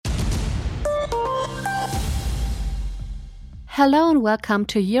Hello and welcome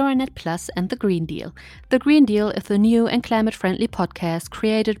to Euronet Plus and The Green Deal. The Green Deal is the new and climate-friendly podcast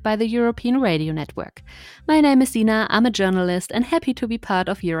created by the European Radio Network. My name is Dina, I'm a journalist and happy to be part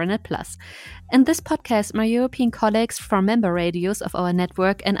of Euronet Plus. In this podcast, my European colleagues from member radios of our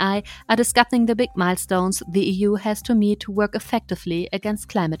network and I are discussing the big milestones the EU has to meet to work effectively against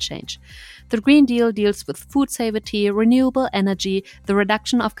climate change. The Green Deal deals with food safety, renewable energy, the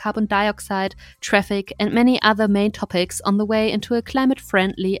reduction of carbon dioxide, traffic, and many other main topics on the way into a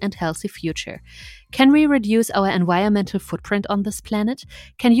climate-friendly and healthy future. Can we reduce our environmental footprint on this planet?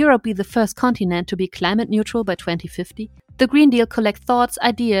 Can Europe be the first continent to be climate neutral by 2050? The Green Deal collects thoughts,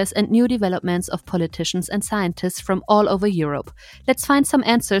 ideas, and new developments of politicians and scientists from all over Europe. Let's find some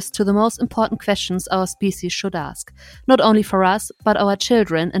answers to the most important questions our species should ask, not only for us, but our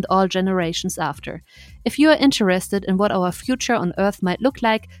children and all generations after. If you are interested in what our future on Earth might look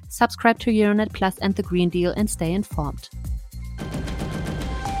like, subscribe to Euronet Plus and The Green Deal and stay informed.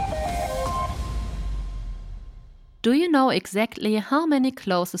 Do you know exactly how many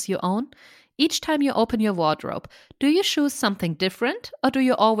clothes you own? Each time you open your wardrobe, do you choose something different or do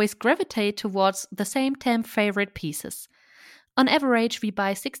you always gravitate towards the same 10 favorite pieces? On average, we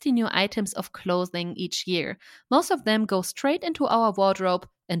buy 60 new items of clothing each year. Most of them go straight into our wardrobe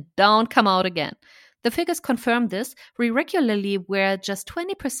and don't come out again. The figures confirm this. We regularly wear just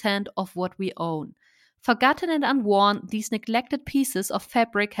 20% of what we own. Forgotten and unworn, these neglected pieces of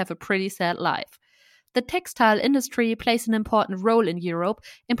fabric have a pretty sad life. The textile industry plays an important role in Europe,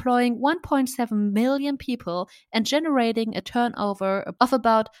 employing 1.7 million people and generating a turnover of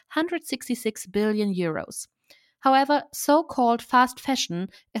about 166 billion euros. However, so-called fast fashion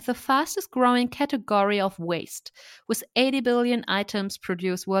is the fastest growing category of waste, with 80 billion items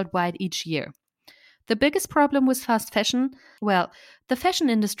produced worldwide each year. The biggest problem with fast fashion? Well, the fashion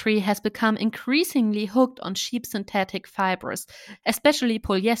industry has become increasingly hooked on cheap synthetic fibers, especially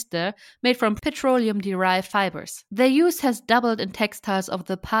polyester, made from petroleum-derived fibers. Their use has doubled in textiles over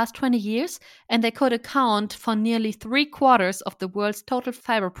the past 20 years, and they could account for nearly 3/4 of the world's total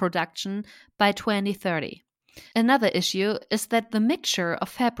fiber production by 2030. Another issue is that the mixture of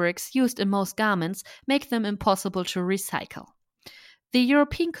fabrics used in most garments make them impossible to recycle. The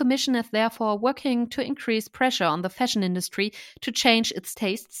European Commission is therefore working to increase pressure on the fashion industry to change its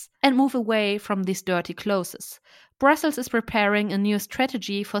tastes and move away from these dirty clothes. Brussels is preparing a new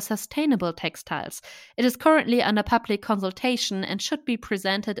strategy for sustainable textiles. It is currently under public consultation and should be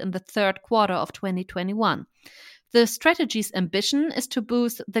presented in the third quarter of 2021. The strategy's ambition is to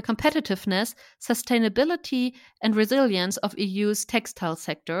boost the competitiveness, sustainability, and resilience of EU's textile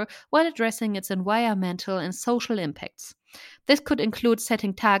sector while addressing its environmental and social impacts. This could include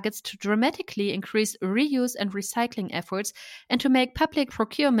setting targets to dramatically increase reuse and recycling efforts and to make public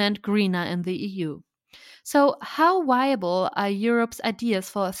procurement greener in the EU. So, how viable are Europe's ideas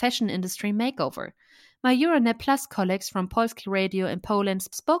for a fashion industry makeover? My Euronet Plus colleagues from Polskie Radio in Poland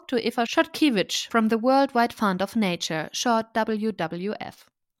spoke to Eva Szotkiewicz from the Worldwide Fund of Nature, short WWF.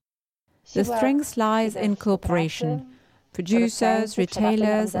 The strength lies in cooperation. Producers,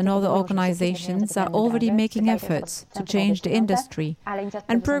 retailers and other organizations are already making efforts to change the industry,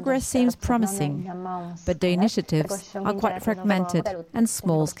 and progress seems promising, but the initiatives are quite fragmented and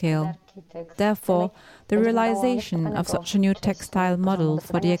small-scale. Therefore, the realization of such a new textile model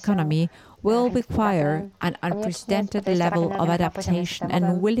for the economy will require an unprecedented level of adaptation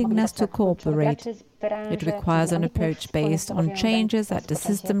and willingness to cooperate. It requires an approach based on changes at the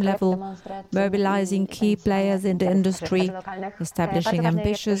system level, mobilizing key players in the industry, establishing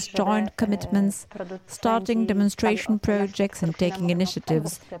ambitious joint commitments, starting demonstration projects and taking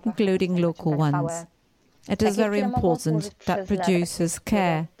initiatives, including local ones. It is very important that producers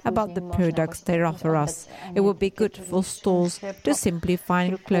care about the products they offer us. It would be good for stores to simply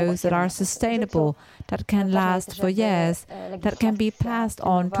find clothes that are sustainable, that can last for years, that can be passed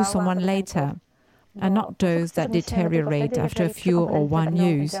on to someone later, and not those that deteriorate after a few or one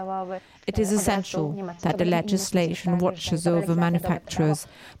use. It is essential that the legislation watches over manufacturers,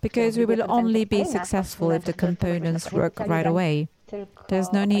 because we will only be successful if the components work right away.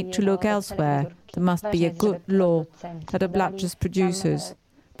 There's no need to look elsewhere. There must be a good law that obliges producers,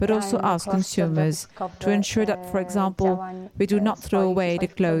 but also us consumers, to ensure that, for example, we do not throw away the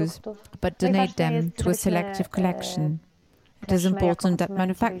clothes, but donate them to a selective collection. It is important that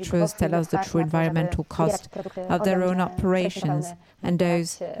manufacturers tell us the true environmental cost of their own operations and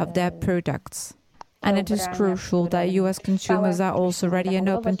those of their products. And it is crucial that US consumers are also ready and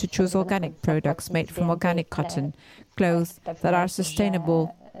open to choose organic products made from organic cotton, clothes that are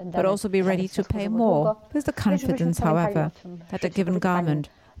sustainable, but also be ready to pay more, with the confidence, however, that a given garment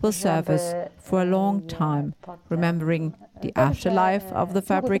will serve us for a long time, remembering the afterlife of the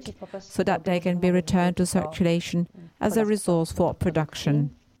fabric so that they can be returned to circulation as a resource for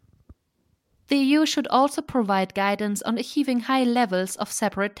production. The EU should also provide guidance on achieving high levels of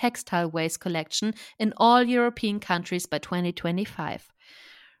separate textile waste collection in all European countries by 2025.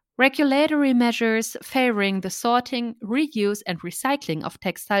 Regulatory measures favoring the sorting, reuse, and recycling of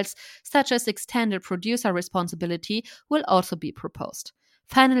textiles, such as extended producer responsibility, will also be proposed.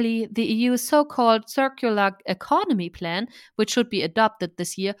 Finally, the EU's so-called circular economy plan, which should be adopted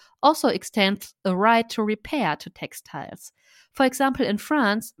this year, also extends a right to repair to textiles. For example, in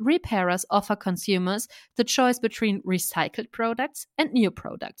France, repairers offer consumers the choice between recycled products and new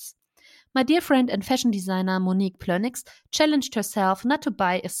products. My dear friend and fashion designer Monique Plönix challenged herself not to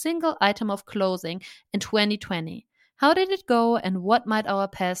buy a single item of clothing in 2020. How did it go, and what might our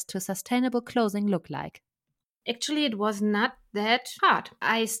path to sustainable clothing look like? Actually, it was not that hard.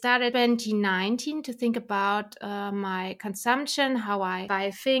 I started 2019 to think about my consumption, how I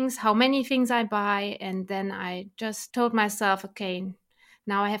buy things, how many things I buy, and then I just told myself, okay,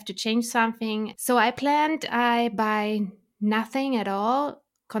 now I have to change something. So I buy nothing at all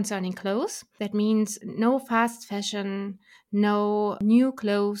concerning clothes. That means no fast fashion, no new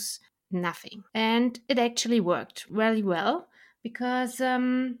clothes, nothing. And it actually worked really well because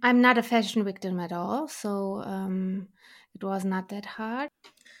I'm not a fashion victim at all, so it was not that hard.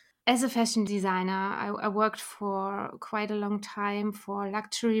 As a fashion designer, I worked for quite a long time for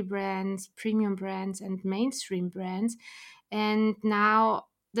luxury brands, premium brands, and mainstream brands. And now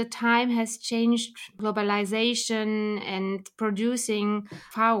the time has changed, globalization and producing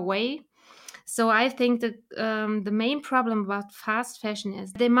far away. So I think that the main problem about fast fashion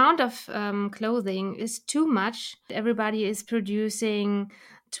is the amount of clothing is too much. Everybody is producing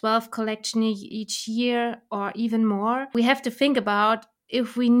 12 collections each year or even more. We have to think about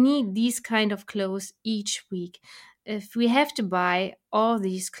if we need these kind of clothes each week, if we have to buy all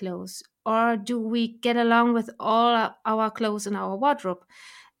these clothes, or do we get along with all our clothes in our wardrobe?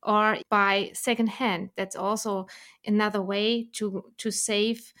 Or buy secondhand. That's also another way to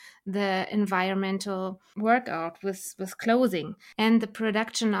save the environmental workout with clothing. And the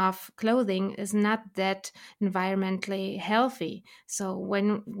production of clothing is not that environmentally healthy. So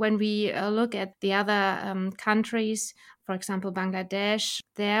when we look at the other countries, for example, Bangladesh,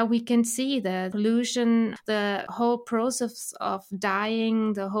 there we can see the pollution, the whole process of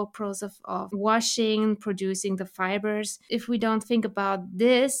dyeing, the whole process of washing, producing the fibers. If we don't think about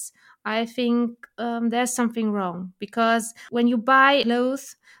this, I think there's something wrong, because when you buy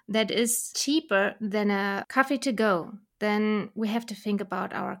clothes that is cheaper than a coffee to go, then we have to think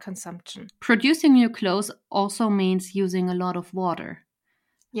about our consumption. Producing new clothes also means using a lot of water.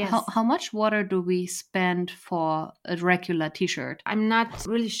 Yes. How much water do we spend for a regular t-shirt? I'm not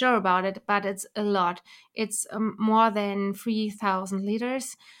really sure about it, but it's a lot. It's more than 3,000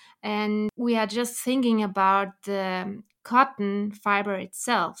 liters. And we are just thinking about the cotton fiber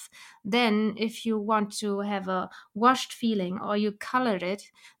itself. Then if you want to have a washed feeling, or you colored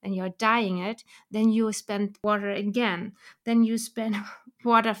it and you're dyeing it, then you spend water again. Then you spend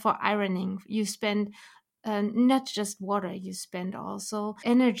water for ironing. You spend not just water, you spend also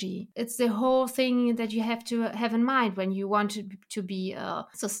energy. It's the whole thing that you have to have in mind when you want to be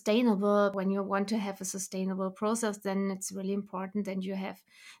sustainable. When you want to have a sustainable process, then it's really important that you have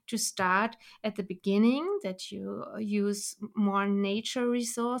to start at the beginning, that you use more nature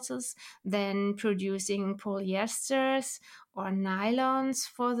resources than producing polyesters or nylons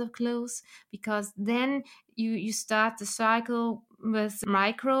for the clothes, because then you start the cycle with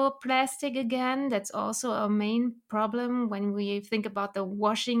microplastic again. That's also a main problem when we think about the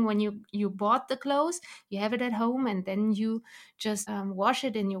washing. When you bought the clothes, you have it at home, and then you just wash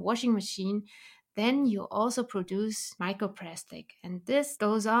it in your washing machine, then you also produce microplastic. And this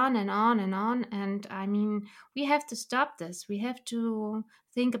goes on and on and on. And I mean, we have to stop this. We have to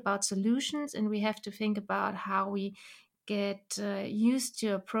think about solutions, and we have to think about how we get used to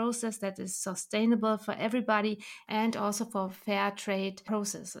a process that is sustainable for everybody, and also for fair trade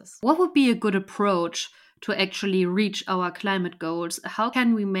processes. What would be a good approach to actually reach our climate goals? How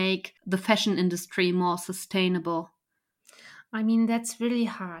can we make the fashion industry more sustainable? I mean, that's really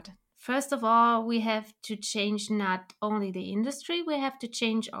hard. First of all, we have to change not only the industry, we have to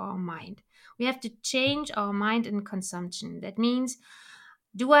change our mind. We have to change our mind in consumption. That means,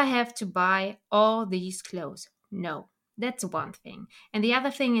 do I have to buy all these clothes? No. That's one thing. And the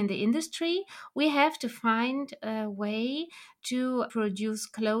other thing, in the industry, we have to find a way to produce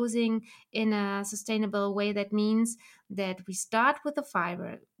clothing in a sustainable way. That means that we start with the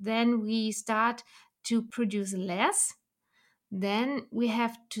fiber, then we start to produce less, then we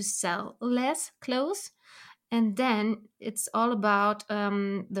have to sell less clothes. And then it's all about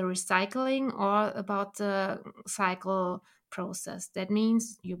the recycling or about the cycle process. That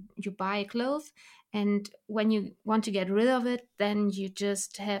means you buy clothes, and when you want to get rid of it, then you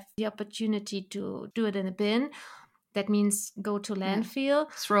just have the opportunity to do it in a bin. That means go to landfill.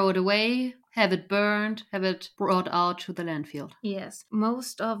 Throw it away, have it burned, have it brought out to the landfill. Yes,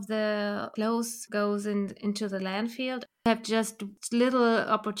 most of the clothes goes into the landfill. Have just little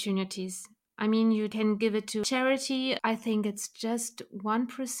opportunities. I mean, you can give it to charity. I think it's just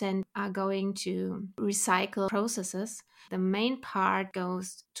 1% are going to recycle processes. The main part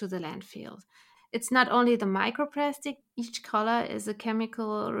goes to the landfill. It's not only the microplastic, each color is a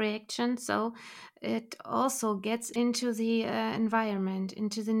chemical reaction, so it also gets into the environment,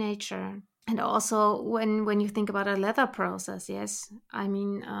 into the nature. And also, when you think about a leather process, yes, I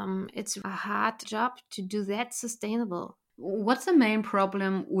mean, it's a hard job to do that sustainable. What's the main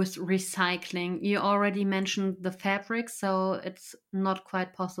problem with recycling? You already mentioned the fabrics, so it's not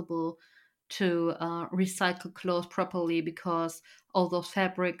quite possible to recycle clothes properly because all those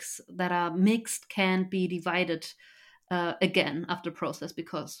fabrics that are mixed can be divided again after process,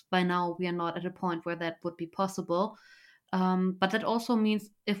 because by now we are not at a point where that would be possible. But that also means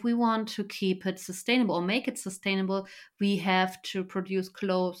if we want to keep it sustainable or make it sustainable, we have to produce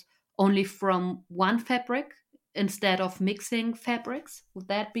clothes only from one fabric instead of mixing fabrics. Would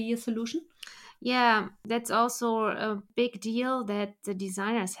that be a solution? Yeah, that's also a big deal that the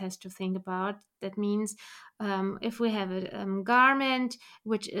designers has to think about. That means if we have a garment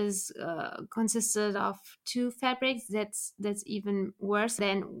which is consisted of two fabrics, that's even worse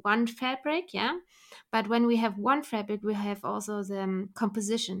than one fabric. Yeah, but when we have one fabric, we have also the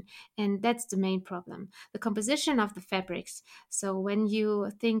composition, and that's the main problem: the composition of the fabrics. So when you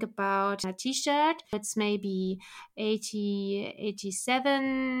think about a t-shirt, it's maybe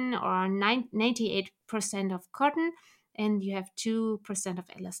 87 or 98% of cotton, and you have 2% of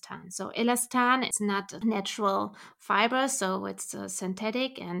elastan. So elastan is not a natural fiber, so it's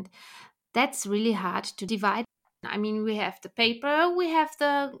synthetic, and that's really hard to divide. I mean, we have the paper, we have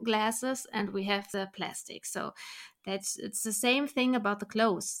the glasses, and we have the plastic. So it's the same thing about the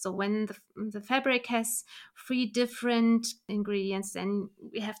clothes. So when the fabric has 3 different ingredients, then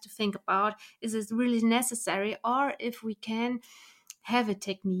we have to think about, is it really necessary, or if we can have a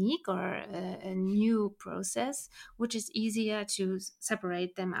technique or a new process which is easier to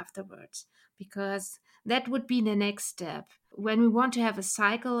separate them afterwards, because that would be the next step. When we want to have a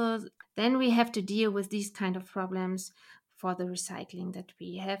cycle, then we have to deal with these kind of problems for the recycling, that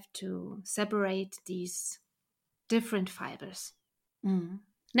we have to separate these different fibers.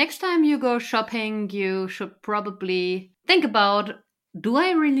 Next time you go shopping, you should probably think about, do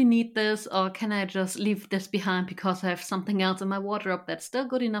I really need this, or can I just leave this behind because I have something else in my wardrobe that's still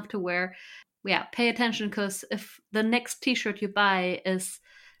good enough to wear? Yeah, pay attention, because if the next t-shirt you buy is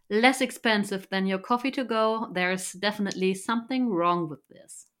less expensive than your coffee to go, there's definitely something wrong with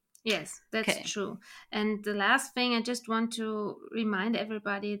this. Yes, that's true. And the last thing, I just want to remind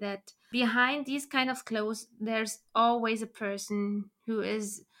everybody that behind these kind of clothes, there's always a person who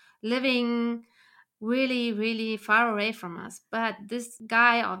is living really, really far away from us. But this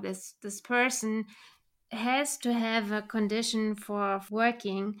guy or this person has to have a condition for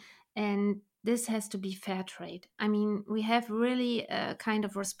working, and this has to be fair trade. I mean, we have really a kind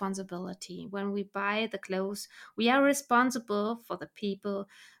of responsibility. When we buy the clothes, we are responsible for the people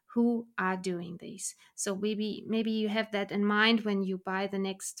who are doing this. So maybe you have that in mind when you buy the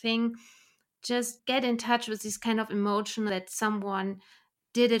next thing. Just get in touch with this kind of emotion that someone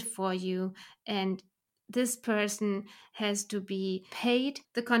did it for you, and this person has to be paid.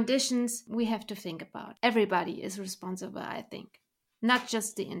 The conditions we have to think about. Everybody is responsible, I think, not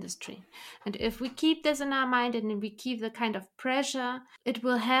just the industry. And if we keep this in our mind and we keep the kind of pressure, it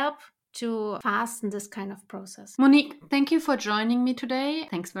will help to fasten this kind of process. Monique, thank you for joining me today.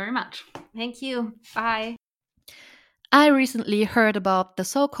 Thanks very much. Thank you. Bye. I recently heard about the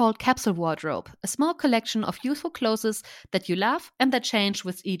so-called capsule wardrobe, a small collection of useful clothes that you love and that change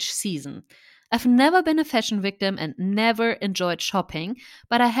with each season. I've never been a fashion victim and never enjoyed shopping,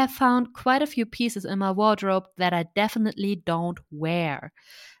 but I have found quite a few pieces in my wardrobe that I definitely don't wear.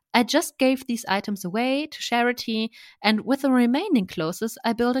 I just gave these items away to charity, and with the remaining clothes,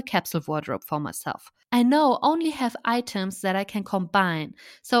 I built a capsule wardrobe for myself. I now only have items that I can combine,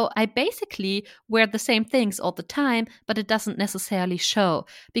 so I basically wear the same things all the time, but it doesn't necessarily show,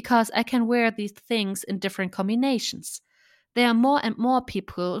 because I can wear these things in different combinations. there are more and more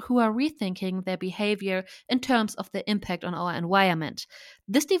people who are rethinking their behavior in terms of the impact on our environment.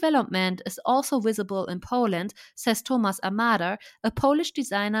 This development is also visible in Poland, says Tomasz Amada, a Polish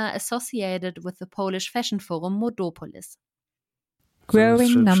designer associated with the Polish fashion forum Modopolis.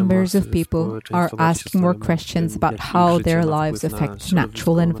 Growing numbers of people are asking more questions about how their lives affect the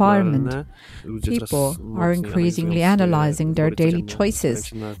natural environment. People are increasingly analyzing their daily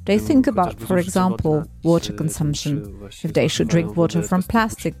choices. They think about, for example, water consumption, if they should drink water from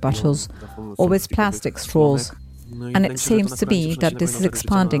plastic bottles or with plastic straws. And it seems to me that this is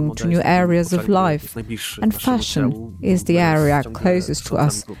expanding to new areas of life. And fashion is the area closest to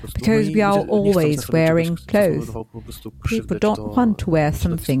us, because we are always wearing clothes. People don't want to wear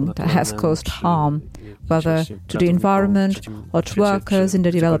something that has caused harm, whether to the environment or to workers in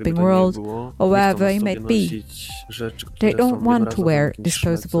the developing world, or wherever it may be. They don't want to wear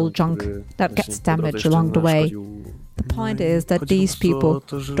disposable junk that gets damaged along the way. The point is that these people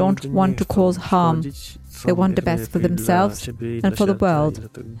don't want to cause harm. They want the best for themselves and for the world,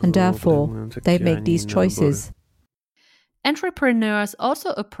 and therefore they make these choices. Entrepreneurs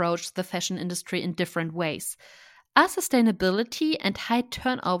also approach the fashion industry in different ways. Are sustainability and high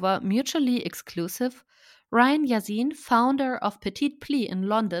turnover mutually exclusive? Ryan Yazin, founder of Petit Pli in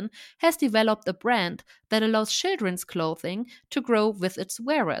London, has developed a brand that allows children's clothing to grow with its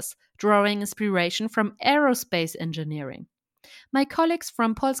wearers, drawing inspiration from aerospace engineering. My colleagues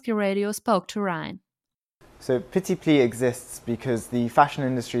from Polskie Radio spoke to Ryan. So Petit Pli exists because the fashion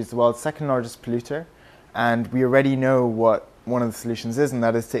industry is the world's second largest polluter, and we already know what one of the solutions is, and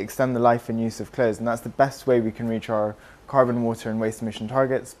that is to extend the life and use of clothes, and that's the best way we can reach our carbon, water and waste emission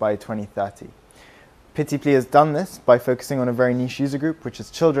targets by 2030. Petit Pli has done this by focusing on a very niche user group, which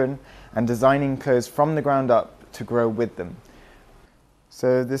is children, and designing clothes from the ground up to grow with them.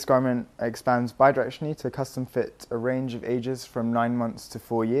 So this garment expands bidirectionally to custom fit a range of ages from 9 months to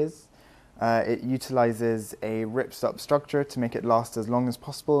 4 years. It utilizes a ripstop structure to make it last as long as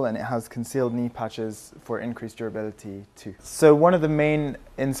possible, and it has concealed knee patches for increased durability too. So one of the main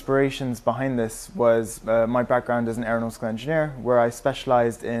inspirations behind this was my background as an aeronautical engineer, where I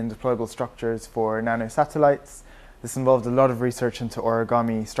specialized in deployable structures for nanosatellites. This involved a lot of research into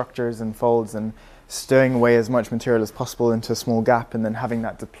origami structures and folds and stowing away as much material as possible into a small gap and then having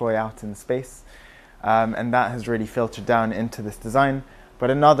that deploy out in space. And that has really filtered down into this design. But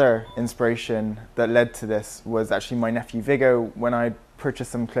another inspiration that led to this was actually my nephew Viggo. When I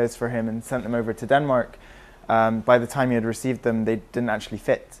purchased some clothes for him and sent them over to Denmark, by the time he had received them, they didn't actually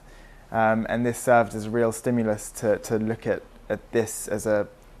fit. And this served as a real stimulus to look at this as a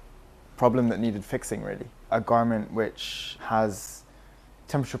problem that needed fixing, really. A garment which has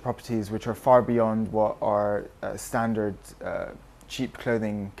temperature properties which are far beyond what our standard cheap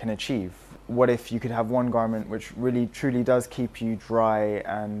clothing can achieve. What if you could have one garment which really truly does keep you dry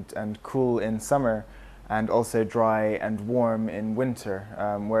and cool in summer, and also dry and warm in winter,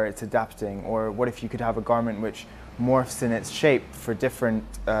 where it's adapting? Or what if you could have a garment which morphs in its shape for different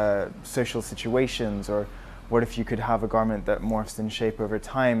social situations? Or what if you could have a garment that morphs in shape over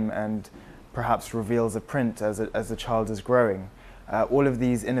time and perhaps reveals a print as a child is growing? All of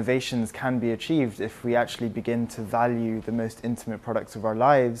these innovations can be achieved if we actually begin to value the most intimate products of our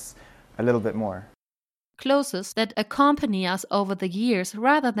lives a little bit more. Clothes that accompany us over the years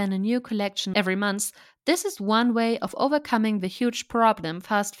rather than a new collection every month, this is one way of overcoming the huge problem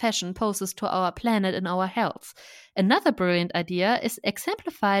fast fashion poses to our planet and our health. Another brilliant idea is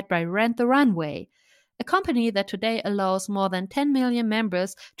exemplified by Rent the Runway, a company that today allows more than 10 million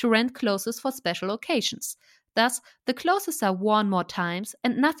members to rent clothes for special occasions. Thus, the clothes are worn more times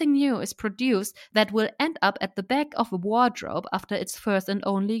and nothing new is produced that will end up at the back of a wardrobe after its first and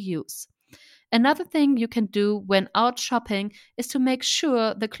only use. Another thing you can do when out shopping is to make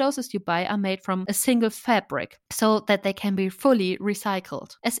sure the clothes you buy are made from a single fabric so that they can be fully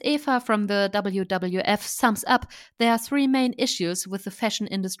recycled. As Eva from the WWF sums up, there are 3 main issues with the fashion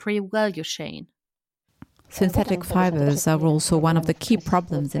industry value chain. Synthetic fibers are also one of the key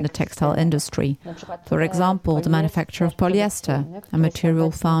problems in the textile industry. For example, the manufacture of polyester, a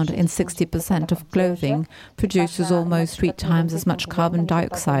material found in 60% of clothing, produces almost 3 times as much carbon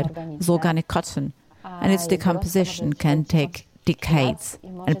dioxide as organic cotton, and its decomposition can take decades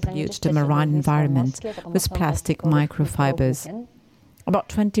and pollute the marine environment with plastic microfibers. About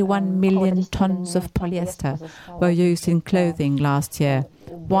 21 million tons of polyester were used in clothing last year,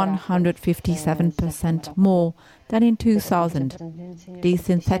 157% more than in 2000. These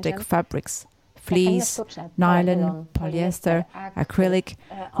synthetic fabrics, fleece, nylon, polyester, acrylic,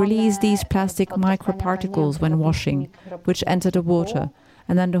 release these plastic microparticles when washing, which enter the water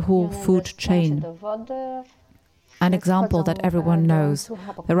and then the whole food chain. An example that everyone knows.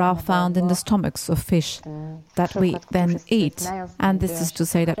 They are found in the stomachs of fish that we then eat, and this is to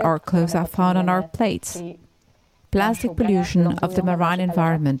say that our clothes are found on our plates. Plastic pollution of the marine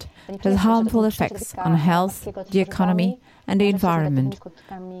environment has harmful effects on health, the economy, and the environment.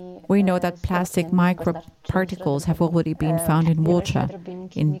 We know that plastic microparticles have already been found in water,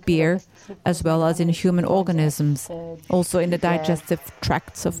 in beer, as well as in human organisms, also in the digestive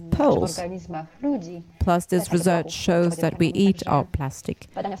tracts of poles. Plus, this research shows that we eat our plastic.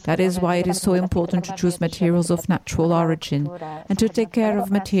 That is why it is so important to choose materials of natural origin and to take care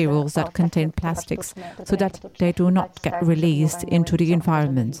of materials that contain plastics so that they do not get released into the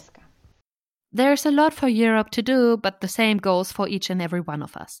environment. There's a lot for Europe to do, but the same goes for each and every one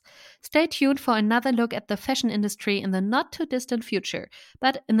of us. Stay tuned for another look at the fashion industry in the not-too-distant future.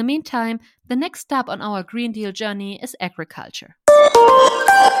 But in the meantime, the next stop on our Green Deal journey is agriculture.